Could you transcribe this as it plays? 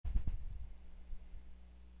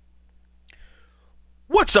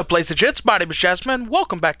What's up, ladies and gents? My name is Jazzyman.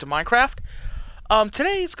 Welcome back to Minecraft.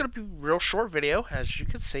 Today is gonna be a real short video, as you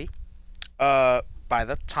can see, by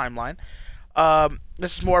the timeline.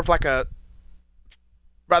 This is more of like a,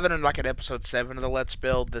 rather than like an episode 7 of the Let's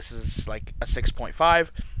Build, this is like a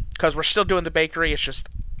 6.5, because we're still doing the bakery. It's just,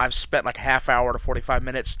 I've spent like a half hour to 45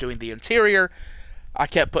 minutes doing the interior. I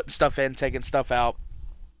kept putting stuff in, taking stuff out,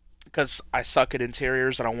 because I suck at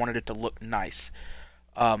interiors and I wanted it to look nice.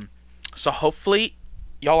 So hopefully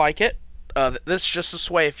y'all like it. This is just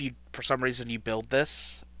this way, if you, for some reason, you build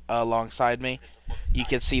this alongside me, you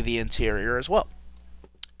can see the interior as well,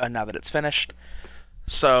 now that it's finished.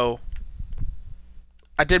 So,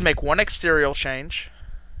 I did make one exterior change,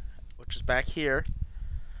 which is back here.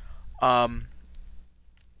 You'll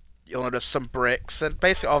notice some bricks, and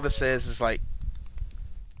basically all this is like,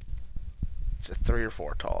 it's a 3 or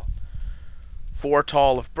 4 tall. 4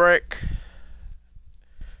 tall of brick.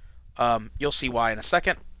 You'll see why in a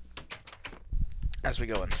second as we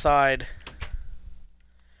go inside.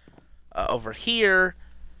 Over here,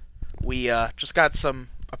 we just got some,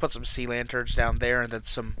 I put some sea lanterns down there and then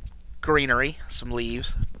some greenery, some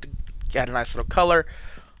leaves. Got a nice little color.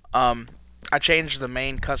 I changed the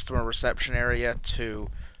main customer reception area to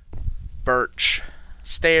birch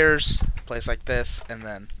stairs, place like this, and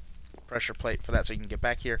then pressure plate for that so you can get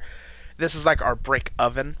back here. This is like our brick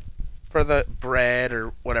oven for the bread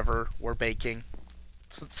or whatever we're baking.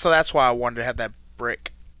 So that's why I wanted to have that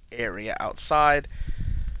brick area outside.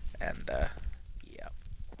 And,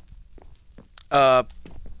 yeah.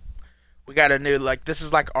 We got a new, like, this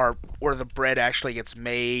is like our, where the bread actually gets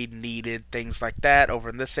made, kneaded, things like that over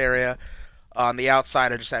in this area. On the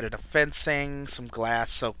outside, I just added a fencing, some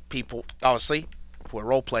glass, so people, obviously, if we're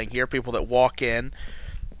role-playing here, people that walk in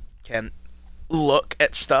can look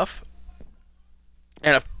at stuff.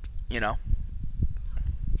 And if, you know,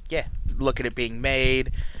 yeah, look at it being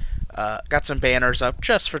made. Got some banners up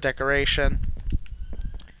just for decoration.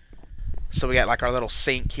 So we got like our little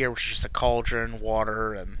sink here, which is just a cauldron,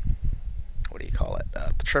 water, and what do you call it?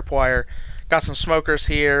 The tripwire. Got some smokers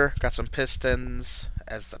here. Got some pistons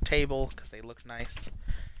as the table because they look nice.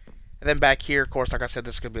 And then back here, of course, like I said,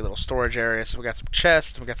 this could be a little storage area. So we got some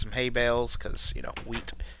chests. We got some hay bales because, you know,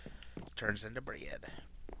 wheat turns into bread.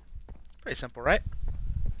 Pretty simple, right?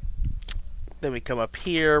 Then we come up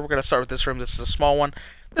here. We're going to start with this room. This is a small one.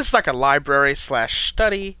 This is like a library slash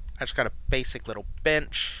study. I just got a basic little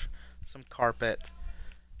bench, some carpet,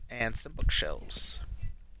 and some bookshelves.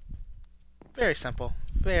 Very simple.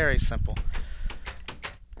 Very simple.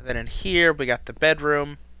 And then in here, we got the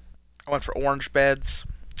bedroom. I went for orange beds.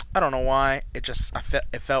 I don't know why. It just,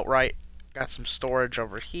 it felt right. Got some storage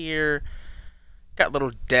over here. Got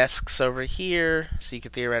little desks over here, so you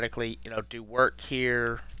could theoretically, you know, do work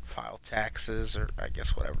here, file taxes, or I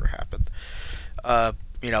guess whatever happened,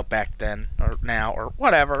 you know, back then, or now, or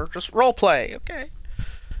whatever, just role play, okay?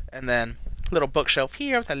 And then, little bookshelf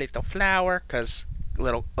here with a little flower, because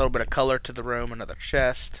little bit of color to the room, another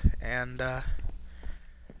chest, and,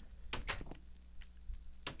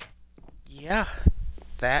 yeah,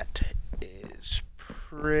 that is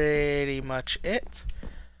pretty much it.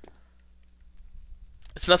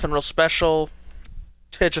 It's nothing real special.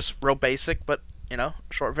 It's just real basic, but, you know,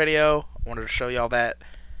 short video. I wanted to show y'all that.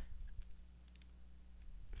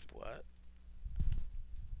 What?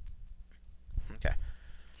 Okay.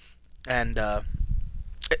 And,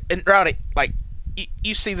 Rowdy, like,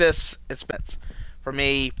 you see this, it's been, for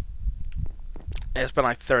me, it's been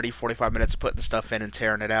like 30, 45 minutes putting stuff in and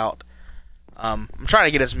tearing it out. I'm trying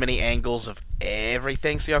to get as many angles of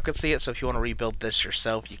everything so y'all can see it, so if you want to rebuild this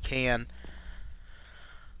yourself, you can.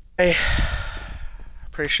 Hey,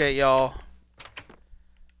 appreciate y'all.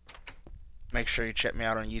 Make sure you check me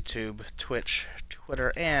out on YouTube, Twitch,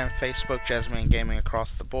 Twitter, and Facebook, Jazzyman Gaming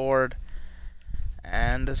across the board.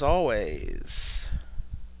 And as always,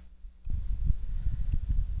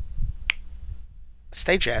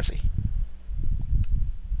 stay jazzy.